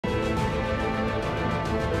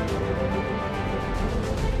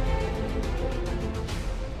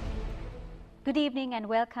Good evening and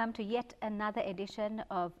welcome to yet another edition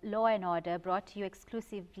of Law and Order, brought to you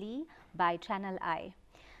exclusively by Channel I.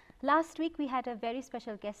 Last week we had a very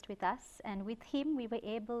special guest with us, and with him we were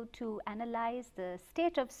able to analyze the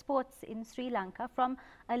state of sports in Sri Lanka from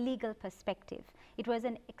a legal perspective. It was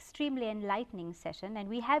an extremely enlightening session, and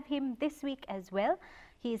we have him this week as well.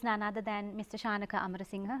 He is none other than Mr. Shanaka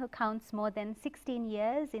Amarasinghe, who counts more than 16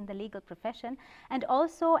 years in the legal profession and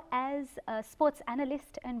also as a sports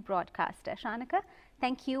analyst and broadcaster. Shanaka,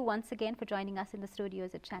 thank you once again for joining us in the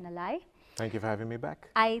studios at Channel I. Thank you for having me back.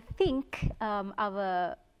 I think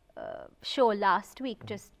our show last week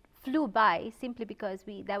just flew by simply because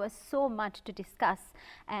there was so much to discuss,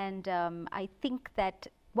 and I think that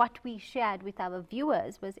what we shared with our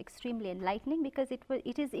viewers was extremely enlightening, because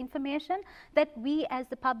it is information that we as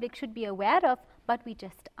the public should be aware of, but we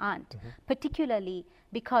just aren't, particularly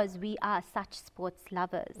because we are such sports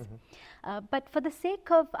lovers. But for the sake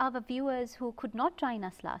of our viewers who could not join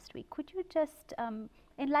us last week, could you just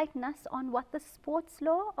enlighten us on what the sports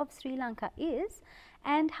law of Sri Lanka is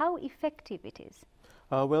and how effective it is?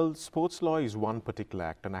 Well, sports law is one particular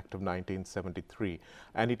act, an act of 1973,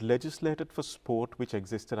 and it legislated for sport which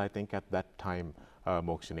existed, I think, at that time,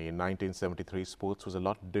 Mokshini. In 1973, sports was a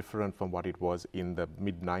lot different from what it was in the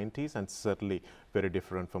mid-90s, and certainly very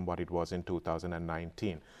different from what it was in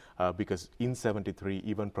 2019. Because in 73,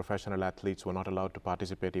 even professional athletes were not allowed to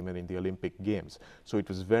participate even in the Olympic Games. So it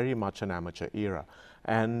was very much an amateur era.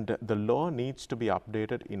 And the law needs to be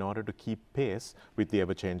updated in order to keep pace with the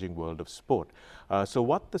ever-changing world of sport. So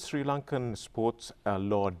what the Sri Lankan sports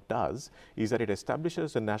law does is that it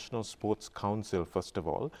establishes a National Sports Council, first of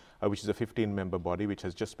all, which is a 15-member body which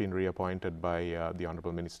has just been reappointed by the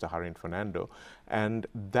Honourable Minister Harin Fernando. And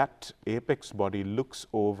that apex body looks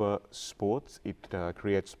over sports, it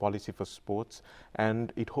creates policy for sports,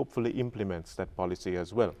 and it hopefully implements that policy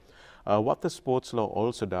as well. What the sports law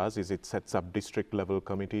also does is it sets up district level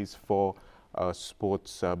committees for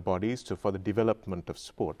sports bodies for the development of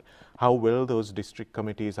sport. How well those district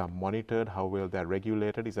committees are monitored, how well they're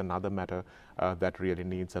regulated is another matter that really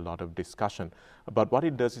needs a lot of discussion. But what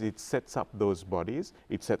it does is it sets up those bodies.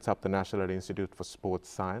 It sets up the National Institute for Sports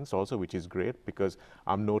Science also, which is great, because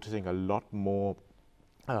I'm noticing a lot more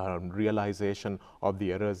realization of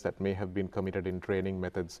the errors that may have been committed in training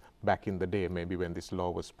methods back in the day, maybe when this law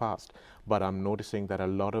was passed. But I'm noticing that a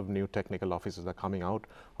lot of new technical officers are coming out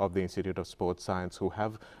of the Institute of Sports Science who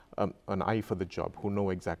have an eye for the job, who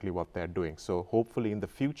know exactly what they're doing. So hopefully in the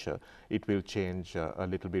future it will change a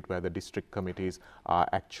little bit, where the district committees are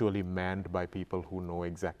actually manned by people who know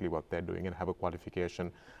exactly what they're doing and have a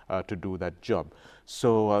qualification to do that job.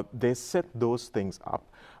 So they set those things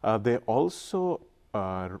up. They also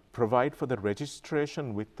provide for the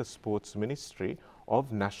registration with the Sports Ministry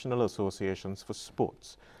of national associations for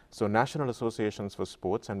sports. So national associations for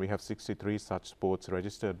sports, and we have 63 such sports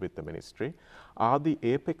registered with the ministry, are the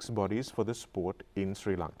apex bodies for the sport in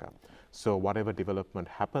Sri Lanka. So whatever development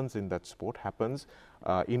happens in that sport happens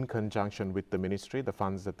in conjunction with the ministry, the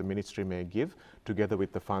funds that the ministry may give, together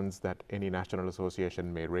with the funds that any national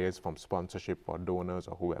association may raise from sponsorship or donors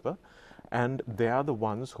or whoever. And they are the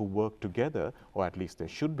ones who work together, or at least they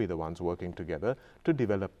should be the ones working together, to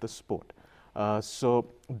develop the sport. So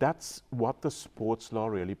that's what the sports law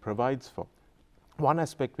really provides for. One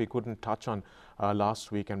aspect we couldn't touch on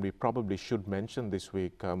last week, and we probably should mention this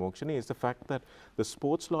week, Mokshini, is the fact that the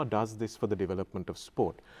sports law does this for the development of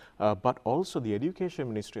sport. But also the Education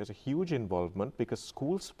Ministry has a huge involvement, because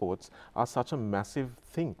school sports are such a massive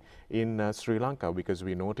thing in Sri Lanka, because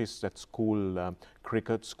we notice that school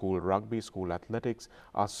cricket, school rugby, school athletics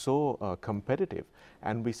are so competitive,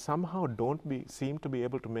 and we somehow don't seem to be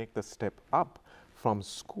able to make the step up from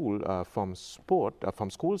school sport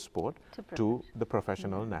to the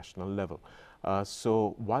professional national level.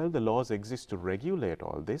 So while the laws exist to regulate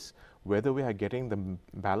all this, whether we are getting the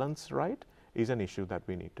balance right is an issue that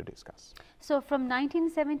we need to discuss. So from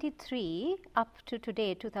 1973 up to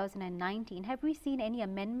today, 2019, have we seen any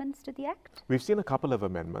amendments to the Act? We've seen a couple of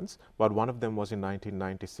amendments, but one of them was in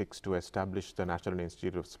 1996 to establish the National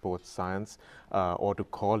Institute of Sports Science, or to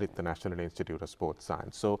call it the National Institute of Sports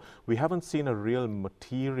Science. So we haven't seen a real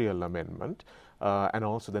material amendment. And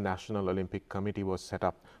also the National Olympic Committee was set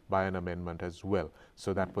up by an amendment as well.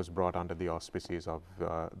 So that was brought under the auspices of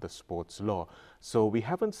the sports law. So we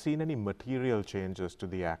haven't seen any material changes to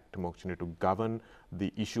the Act, Mokshini, to govern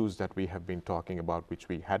the issues that we have been talking about, which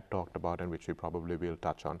we had talked about and which we probably will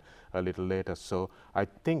touch on a little later. So I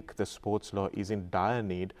think the sports law is in dire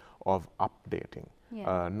need of updating,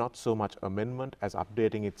 not so much amendment as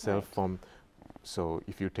updating itself from. So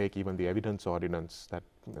if you take even the evidence ordinance that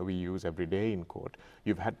we use every day in court,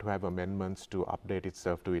 you've had to have amendments to update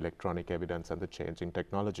itself to electronic evidence and the change in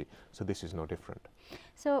technology. So this is no different.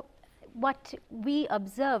 So what we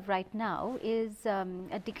observe right now is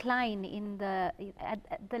a decline in at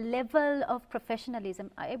the level of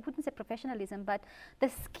professionalism. I wouldn't say professionalism, but the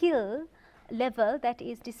skill level that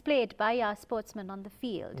is displayed by our sportsmen on the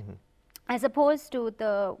field, as opposed to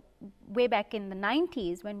the way back in the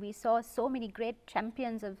 90s when we saw so many great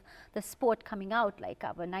champions of the sport coming out, like our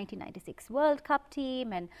 1996 World Cup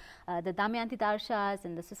team and the Damayanti Darshas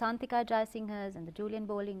and the Susantika Jayasinghas and the Julian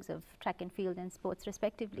Bowlings of track and field and sports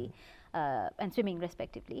respectively, and swimming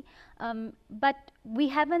respectively. But we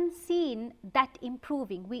haven't seen that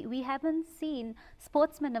improving. We haven't seen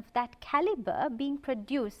sportsmen of that caliber being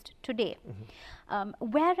produced today.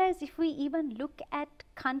 Whereas if we even look at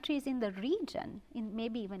countries in the region,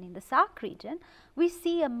 maybe even in the SAARC region, we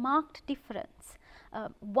see a marked difference.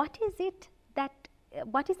 What is it that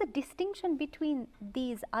what is the distinction between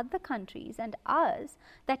these other countries and ours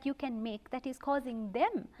that you can make that is causing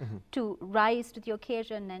them to rise to the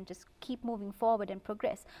occasion and just keep moving forward and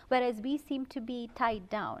progress, whereas we seem to be tied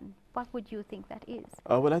down? What would you think that is?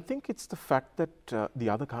 Well, I think it's the fact that the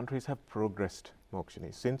other countries have progressed,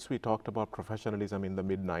 Mokshini. Since we talked about professionalism in the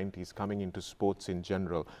mid-90s coming into sports in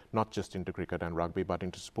general, not just into cricket and rugby, but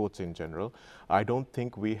into sports in general, I don't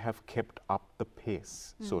think we have kept up the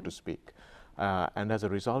pace, so to speak. And as a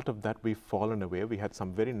result of that, we've fallen away. We had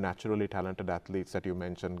some very naturally talented athletes that you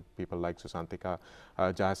mentioned, people like Susantika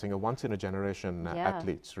Jayasinghe, once in a generation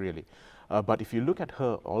athletes, really. But if you look at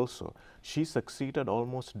her also, she succeeded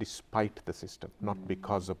almost despite the system, not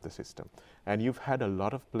because of the system. And you've had a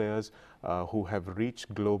lot of players who have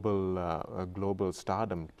reached global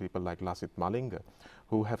stardom, people like Lasith Malinga,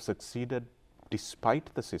 who have succeeded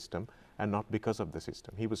despite the system and not because of the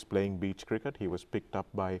system. He was playing beach cricket, he was picked up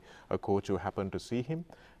by a coach who happened to see him,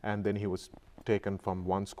 and then he was taken from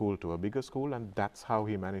one school to a bigger school, and that's how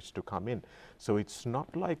he managed to come in. So it's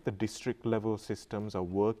not like the district level systems are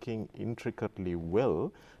working intricately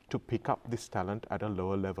well to pick up this talent at a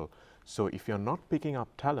lower level. So if you're not picking up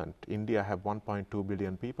talent, India have 1.2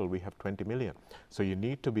 billion people, we have 20 million. So you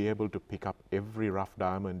need to be able to pick up every rough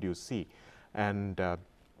diamond you see. And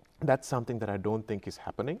that's something that I don't think is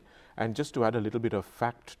happening. And just to add a little bit of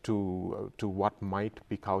fact to what might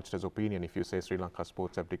be couched as opinion, if you say Sri Lanka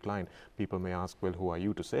sports have declined, people may ask, well, who are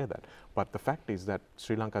you to say that? But the fact is that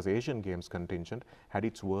Sri Lanka's Asian Games contingent had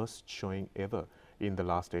its worst showing ever in the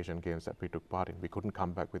last Asian Games that we took part in. We couldn't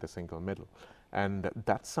come back with a single medal. And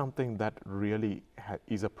that's something that really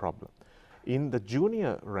is a problem. In the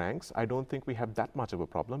junior ranks, I don't think we have that much of a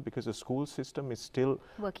problem because the school system is still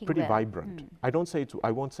pretty vibrant. I won't say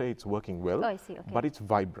it's working well, but it's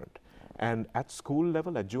vibrant. And at school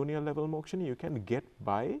level, at junior level, Mokshini, you can get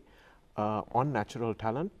by on natural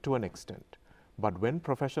talent to an extent. But when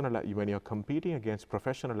you're competing against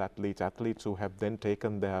professional athletes who have then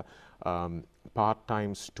taken their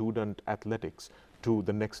part-time student athletics to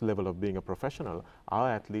the next level of being a professional, our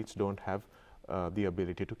athletes don't have the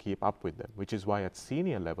ability to keep up with them, which is why at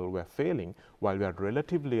senior level we're failing while we are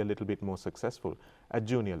relatively a little bit more successful at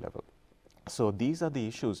junior level. So these are the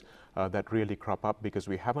issues that really crop up because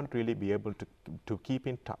we haven't really been able to keep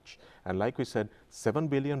in touch. And like we said, 7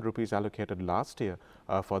 billion rupees allocated last year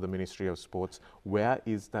for the Ministry of Sports. Where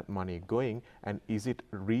is that money going, and is it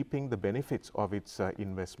reaping the benefits of its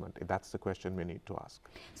investment? That's the question we need to ask.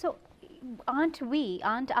 So aren't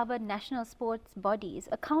our national sports bodies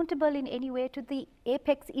accountable in any way to the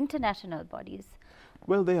apex international bodies?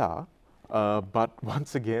 Well, they are. But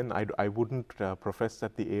once again, I wouldn't profess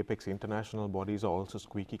that the apex international bodies are also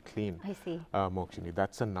squeaky clean. I see. Mokshini,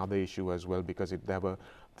 that's another issue as well, because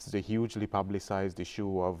this is a hugely publicized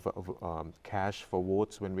issue of cash for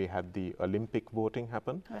votes when we had the Olympic voting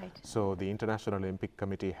happen. Right. So the International Olympic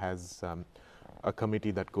Committee has a committee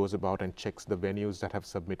that goes about and checks the venues that have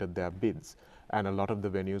submitted their bids. And a lot of the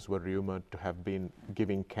venues were rumored to have been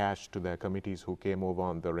giving cash to their committees who came over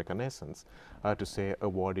on the reconnaissance to say,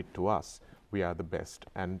 award it to us, we are the best.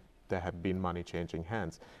 And there have been money changing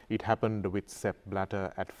hands. It happened with Sepp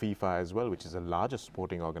Blatter at FIFA as well, which is the largest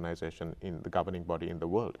sporting organization in the governing body in the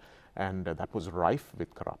world. And that was rife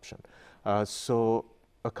with corruption. So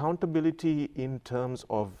accountability in terms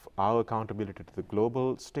of our accountability to the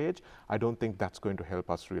global stage, I don't think that's going to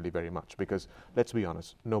help us really very much, because let's be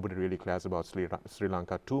honest, nobody really cares about Sri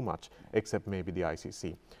Lanka too much, except maybe the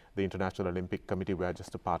ICC. The International Olympic Committee, we're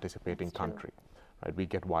just a participating country. Right? We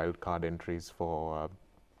get wild card entries for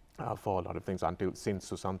a lot of things.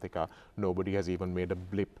 Since Susantika, nobody has even made a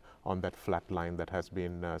blip on that flat line that has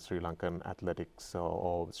been Sri Lankan athletics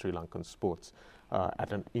or Sri Lankan sports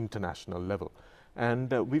at an international level.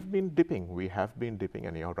 And we've been dipping, we have been dipping,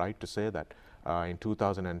 and you're right to say that. In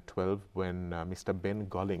 2012, when Mr. Ben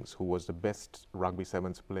Gollings, who was the best rugby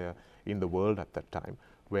sevens player in the world at that time,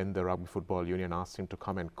 when the Rugby Football Union asked him to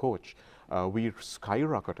come and coach, we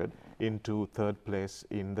skyrocketed into third place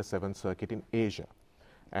in the Seventh Circuit in Asia.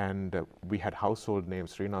 And we had household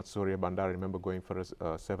names. Srinath Surya Bandar, I remember going for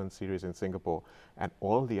a seventh series in Singapore, and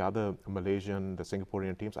all the other Malaysian, the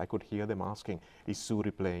Singaporean teams, I could hear them asking, is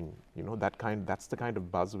Suri playing? You know, that's the kind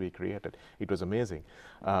of buzz we created. It was amazing.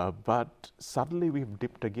 But suddenly we've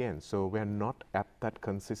dipped again, so we're not at that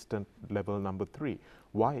consistent level number 3.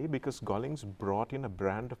 Why? Because Gollings brought in a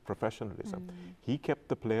brand of professionalism. He kept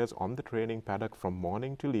the players on the training paddock from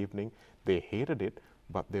morning till evening. They hated it,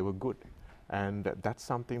 but they were good. And that's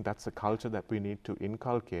something, that's a culture that we need to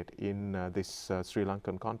inculcate in this Sri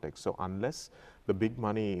Lankan context. So unless the big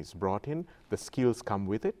money is brought in, the skills come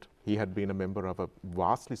with it. He had been a member of a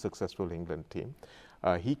vastly successful England team.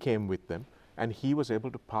 He came with them, and he was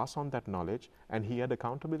able to pass on that knowledge, and he had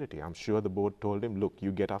accountability. I'm sure the board told him, look,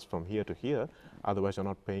 you get us from here to here, otherwise we're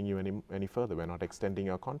not paying you any further, we're not extending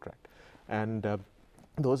your contract. And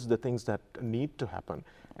those are the things that need to happen.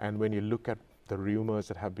 And when you look at the rumors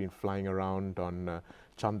that have been flying around on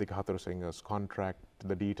Chandika Hathurusinga's contract,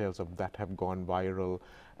 the details of that have gone viral,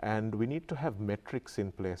 and we need to have metrics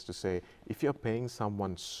in place to say, if you're paying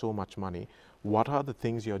someone so much money, what are the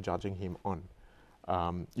things you're judging him on?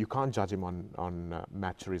 You can't judge him on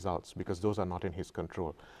match results, because those are not in his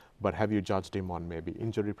control. But have you judged him on maybe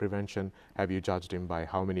injury prevention? Have you judged him by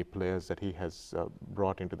how many players that he has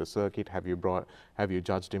brought into the circuit? Have you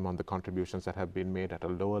judged him on the contributions that have been made at a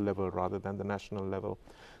lower level rather than the national level?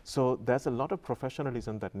 So there's a lot of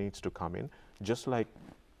professionalism that needs to come in, just like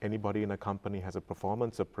anybody in a company has a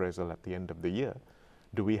performance appraisal at the end of the year.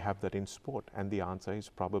 Do we have that in sport? And the answer is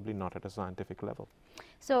probably not at a scientific level.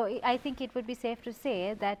 So I think it would be safe to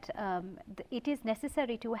say that it is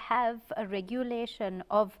necessary to have a regulation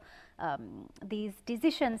of these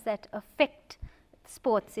decisions that affect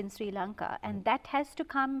sports in Sri Lanka, and that has to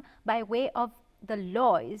come by way of the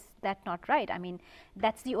law. Is that not right? I mean,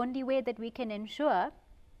 that's the only way that we can ensure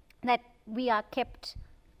that we are kept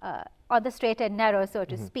on the straight and narrow, so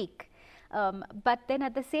to speak. But then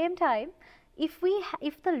at the same time, if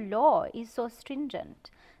the law is so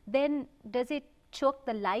stringent, then does it choke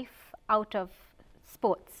the life out of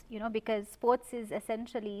sports? You know, because sports is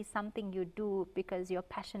essentially something you do because you're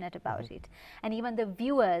passionate about it, and even the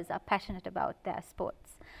viewers are passionate about their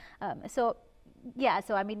sports. So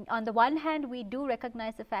I mean, on the one hand, we do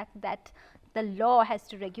recognize the fact that the law has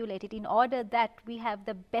to regulate it in order that we have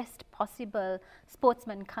the best possible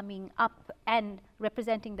sportsmen coming up and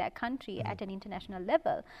representing their country at an international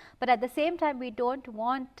level. But at the same time, we don't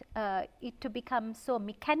want it to become so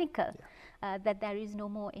mechanical that there is no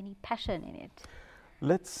more any passion in it.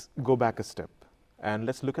 Let's go back a step and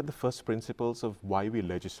let's look at the first principles of why we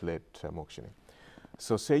legislate, Mokshini.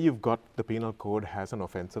 So say you've got the penal code has an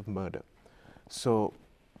offense of murder. So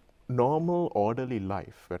normal orderly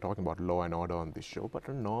life, we're talking about law and order on this show, but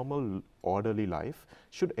a normal orderly life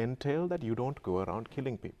should entail that you don't go around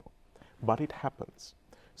killing people. But it happens.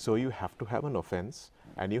 So you have to have an offense,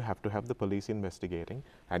 and you have to have the police investigating,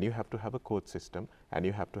 and you have to have a court system, and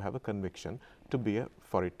you have to have a conviction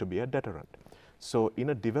for it to be a deterrent. So in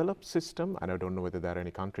a developed system, and I don't know whether there are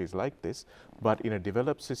any countries like this, but in a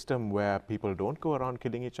developed system where people don't go around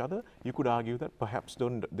killing each other, you could argue that perhaps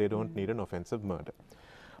they don't need an offense of murder.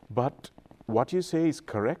 But what you say is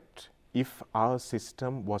correct. If our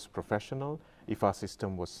system was professional, if our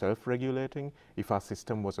system was self-regulating, if our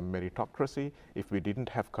system was a meritocracy, if we didn't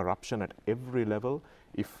have corruption at every level,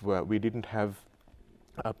 if we didn't have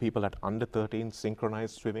people at under 13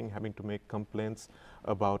 synchronized swimming having to make complaints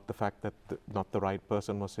about the fact that not the right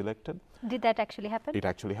person was selected. Did that actually happen? It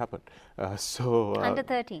actually happened. Under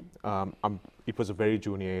 13? It was a very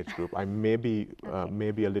junior age group. I may be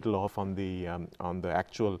maybe a little off on the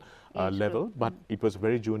actual level, but it was a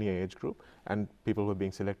very junior age group, and people were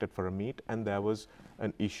being selected for a meet, and there was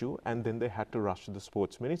an issue, and then they had to rush to the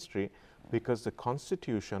sports ministry because the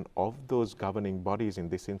constitution of those governing bodies, in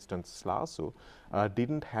this instance SLASU,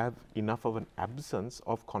 didn't have enough of an absence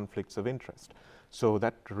of conflicts of interest. So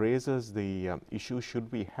that raises the issue, should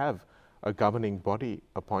we have a governing body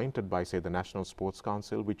appointed by, say, the National Sports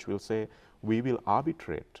Council, which will say, we will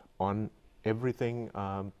arbitrate on everything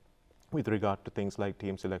with regard to things like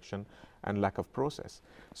team selection and lack of process.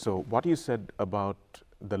 So what you said about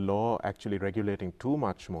the law actually regulating too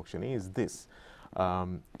much, Mokshini, is this.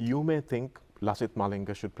 You may think Lasith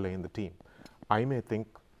Malinga should play in the team. I may think,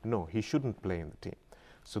 no, he shouldn't play in the team.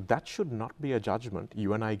 So that should not be a judgment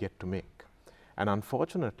you and I get to make. And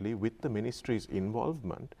unfortunately, with the ministry's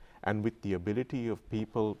involvement and with the ability of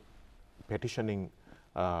people petitioning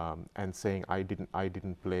and saying, I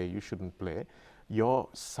didn't play, you shouldn't play, you're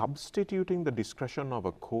substituting the discretion of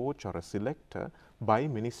a coach or a selector by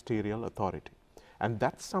ministerial authority. And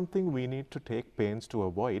that's something we need to take pains to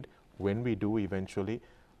avoid when we do eventually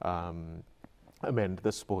amend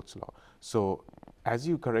the sports law. So, as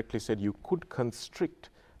you correctly said, you could constrict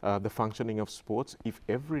the functioning of sports if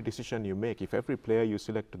every decision you make, if every player you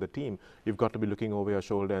select to the team, you've got to be looking over your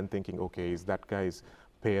shoulder and thinking, okay, is that guy's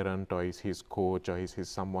parent or is his coach or is his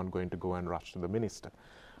someone going to go and rush to the minister?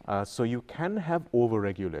 So you can have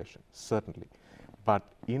over-regulation, certainly. But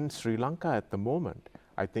in Sri Lanka at the moment,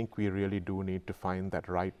 I think we really do need to find that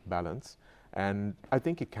right balance. And I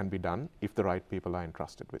think it can be done if the right people are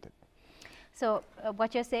entrusted with it. So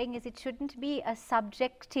what you're saying is it shouldn't be a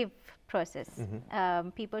subjective process.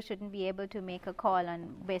 People shouldn't be able to make a call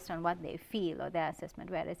based on what they feel or their assessment,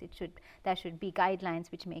 whereas there should be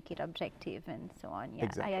guidelines which make it objective and so on. Yeah,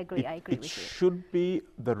 exactly. I agree with you. It should be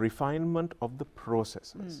the refinement of the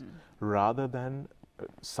processes rather than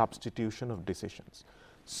substitution of decisions.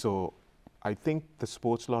 So I think the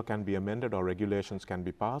sports law can be amended or regulations can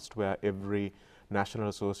be passed where every national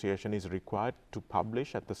association is required to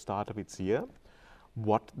publish at the start of its year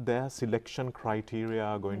what their selection criteria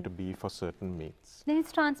are going to be for certain meets. Then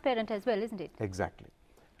it's transparent as well, isn't it? Exactly.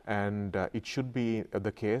 And it should be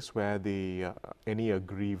the case where any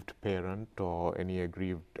aggrieved parent or any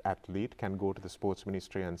aggrieved athlete can go to the sports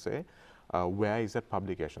ministry and say, where is that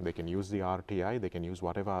publication? They can use the RTI, they can use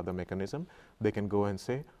whatever other mechanism. They can go and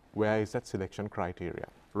say, where is that selection criteria?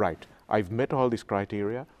 Right, I've met all these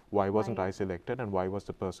criteria. Why wasn't I selected, and why was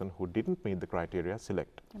the person who didn't meet the criteria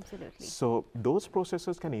selected? Absolutely. So those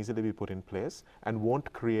processes can easily be put in place and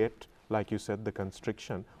won't create, like you said, the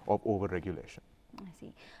constriction of over-regulation. I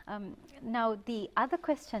see. Now the other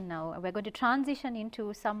question now, we're going to transition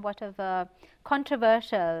into somewhat of a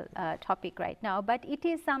controversial topic right now, but it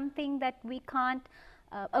is something that we can't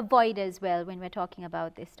avoid as well when we're talking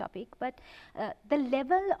about this topic. But the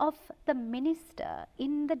level of the minister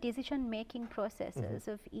in the decision-making processes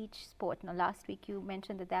of each sport. Now, last week you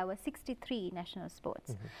mentioned that there were 63 national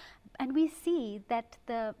sports. And we see that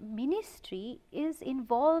the ministry is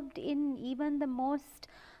involved in even the most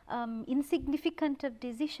insignificant of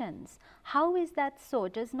decisions. How is that so?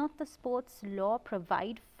 Does not the sports law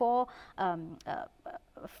provide for a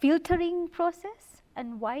filtering process?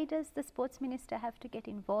 And why does the sports minister have to get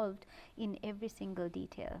involved in every single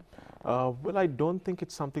detail? Well, I don't think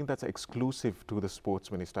it's something that's exclusive to the sports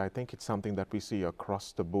minister. I think it's something that we see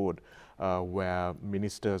across the board where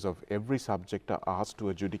ministers of every subject are asked to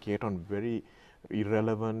adjudicate on very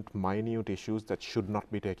irrelevant, minute issues that should not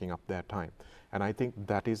be taking up their time. And I think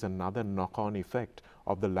that is another knock-on effect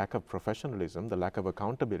of the lack of professionalism, the lack of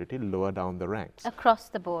accountability lower down the ranks. Across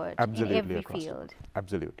the board, absolutely, in every field.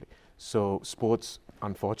 Absolutely. So sports,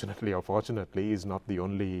 unfortunately or fortunately, is not the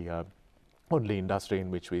only industry in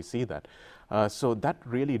which we see that. So that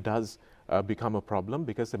really does become a problem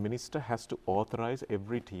because the minister has to authorize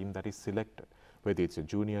every team that is selected. Whether it's a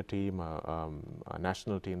junior team, a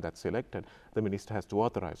national team that's selected, the minister has to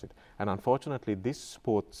authorize it. And unfortunately, this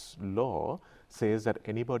sports law says that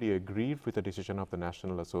anybody aggrieved with a decision of the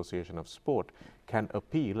National Association of Sport can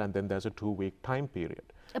appeal, and then there's a 2-week time period.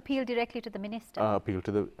 Appeal directly to the minister? Appeal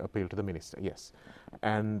to the minister, yes.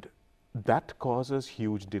 And that causes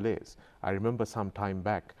huge delays. I remember some time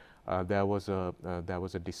back, there was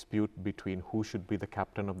a dispute between who should be the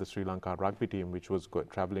captain of the Sri Lanka rugby team, which was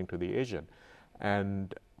traveling to the Asian.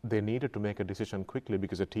 And they needed to make a decision quickly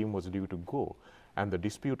because the team was due to go. And the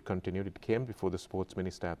dispute continued. It came before the sports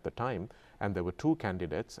minister at the time, and there were 2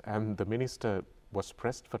 candidates, and the minister was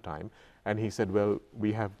pressed for time, and he said, well,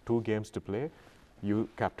 we have 2 games to play. You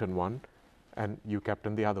captain one, and you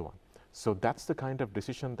captain the other one. So that's the kind of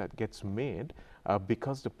decision that gets made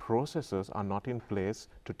because the processes are not in place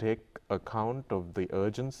to take account of the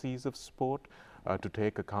urgencies of sport, to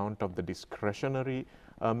take account of the discretionary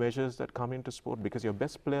measures that come into sport, because your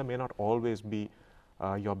best player may not always be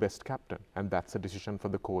your best captain, and that's a decision for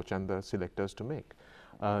the coach and the selectors to make.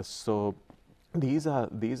 So these are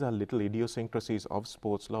little idiosyncrasies of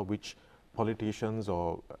sports law which politicians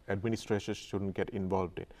or administrators shouldn't get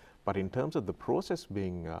involved in. But in terms of the process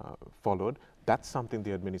being followed, that's something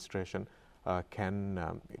the administration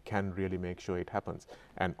can really make sure it happens.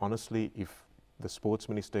 And honestly, if the sports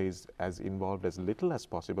minister is as involved as little as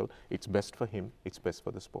possible, it's best for him, it's best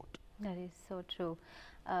for the sport. That is so true.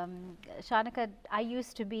 Shanaka, I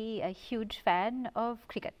used to be a huge fan of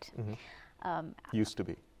cricket. Used to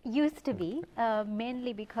be.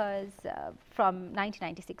 Mainly because from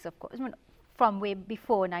 1996, of course, from way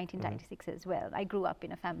before 1996 as well. I grew up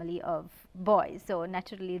in a family of boys, so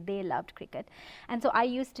naturally they loved cricket. And so I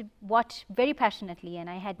used to watch very passionately, and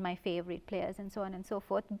I had my favorite players and so on and so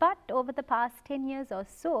forth. But over the past 10 years or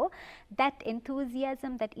so, that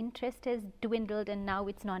enthusiasm, that interest has dwindled, and now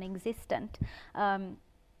it's non-existent.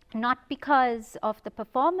 Not because of the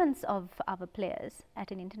performance of our players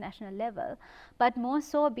at an international level, but more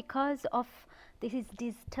so because of this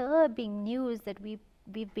disturbing news that we've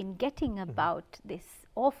been getting about this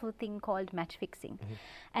awful thing called match fixing.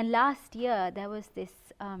 And last year there was this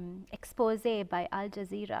expose by Al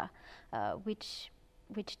Jazeera which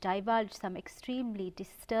divulged some extremely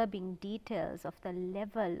disturbing details of the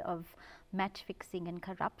level of match fixing and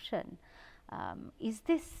corruption. Is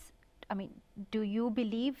this, I mean, do you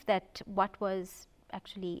believe that what was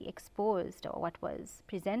actually exposed or what was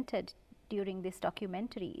presented during this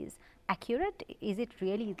documentary is accurate? Is it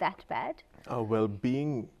really that bad? Well,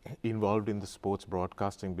 being involved in the sports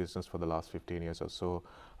broadcasting business for the last 15 years or so,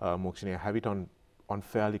 Mokshini, I have it on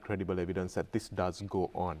fairly credible evidence that this does go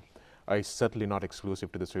on. It's certainly not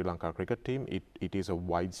exclusive to the Sri Lanka cricket team. It is a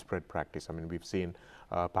widespread practice. I mean, we've seen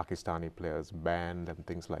Pakistani players banned and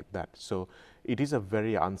things like that. So it is a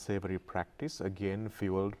very unsavory practice, again,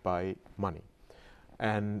 fueled by money.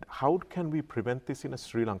 And how can we prevent this in a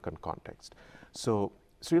Sri Lankan context? So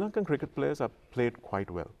Sri Lankan cricket players are played quite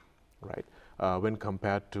well, right? When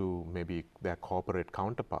compared to maybe their corporate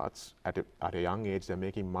counterparts, at a young age, they're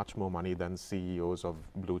making much more money than CEOs of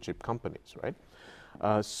blue chip companies, right?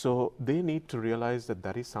 So they need to realize that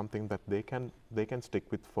that is something that they can stick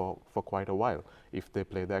with for quite a while if they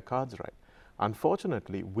play their cards right.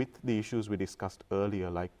 Unfortunately, with the issues we discussed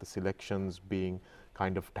earlier, like the selections being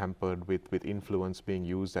kind of tampered with influence being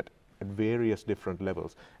used at various different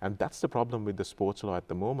levels, and that's the problem with the sports law at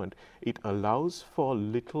the moment. It allows for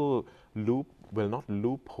little not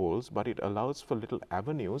loopholes, but it allows for little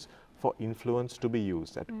avenues for influence to be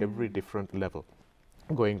used at every different level,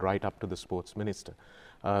 going right up to the sports minister.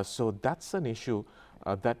 So that's an issue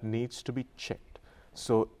that needs to be checked.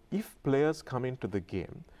 So if players come into the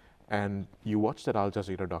game, and you watch that Al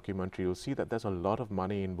Jazeera documentary, you'll see that there's a lot of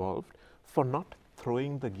money involved for not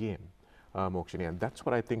throwing the game, Mokshini, and that's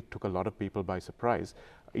what I think took a lot of people by surprise.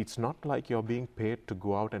 It's not like you're being paid to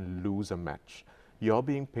go out and lose a match. You're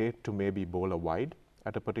being paid to maybe bowl a wide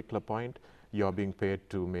at a particular point. You're being paid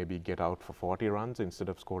to maybe get out for 40 runs instead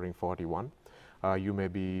of scoring 41. You may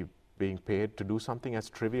be being paid to do something as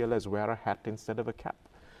trivial as wear a hat instead of a cap.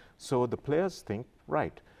 So the players think,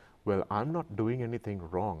 right, well, I'm not doing anything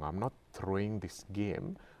wrong. I'm not throwing this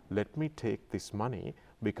game. Let me take this money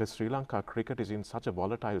because Sri Lanka cricket is in such a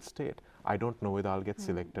volatile state. I don't know whether I'll get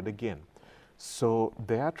selected again. So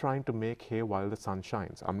they are trying to make hay while the sun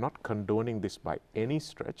shines. I'm not condoning this by any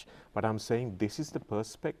stretch, but I'm saying this is the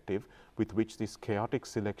perspective with which these chaotic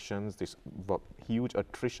selections, this huge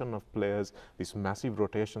attrition of players, this massive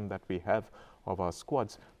rotation that we have of our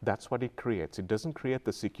squads, that's what it creates. It doesn't create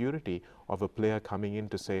the security of a player coming in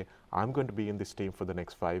to say, I'm going to be in this team for the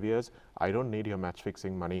next 5 years. I don't need your match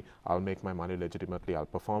fixing money. I'll make my money legitimately. I'll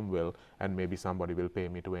perform well, and maybe somebody will pay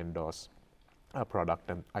me to endorse a product,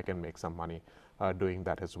 and I can make some money doing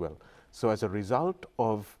that as well. So as a result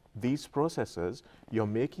of these processes, you're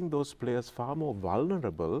making those players far more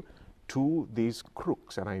vulnerable to these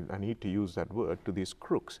crooks, and I need to use that word, to these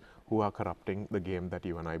crooks who are corrupting the game that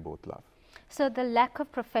you and I both love. So the lack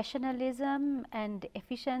of professionalism and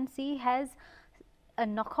efficiency has a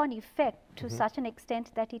knock-on effect to such an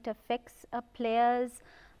extent that it affects a player's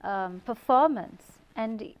performance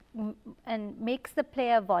and makes the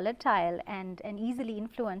player volatile and easily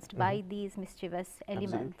influenced by these mischievous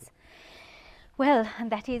elements. Absolutely. Well,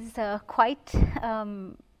 that is quite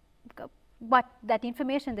what that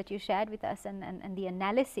information that you shared with us and the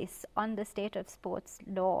analysis on the state of sports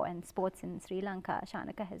law and sports in Sri Lanka,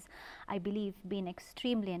 Shanaka, has, I believe, been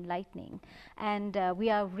extremely enlightening. And we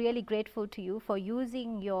are really grateful to you for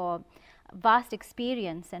using your vast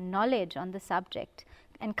experience and knowledge on the subject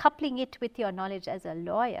and coupling it with your knowledge as a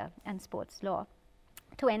lawyer and sports law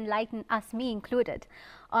to enlighten us, me included,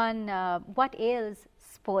 on what ails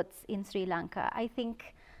sports in Sri Lanka. I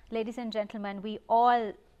think, ladies and gentlemen, we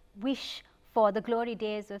all wish for the glory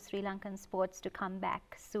days of Sri Lankan sports to come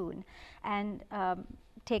back soon. And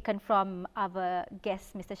taken from our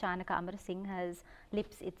guest, Mr. Shanaka Amarasinghe's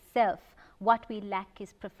lips itself, what we lack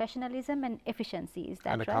is professionalism and efficiency, is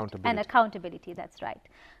that right? Accountability. And accountability, that's right.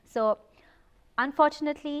 So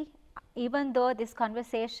unfortunately, even though this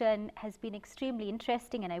conversation has been extremely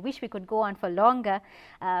interesting and I wish we could go on for longer,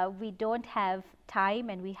 we don't have time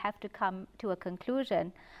and we have to come to a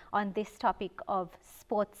conclusion on this topic of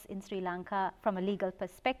sports in Sri Lanka from a legal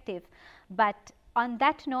perspective. But on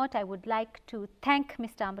that note, I would like to thank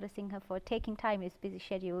Mr. Amarasinghe for taking time in his busy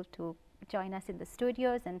schedule to join us in the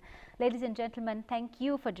studios. And ladies and gentlemen, thank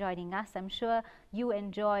you for joining us. I'm sure you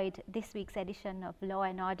enjoyed this week's edition of Law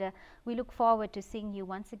and Order. We look forward to seeing you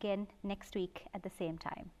once again next week at the same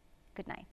time. Good night.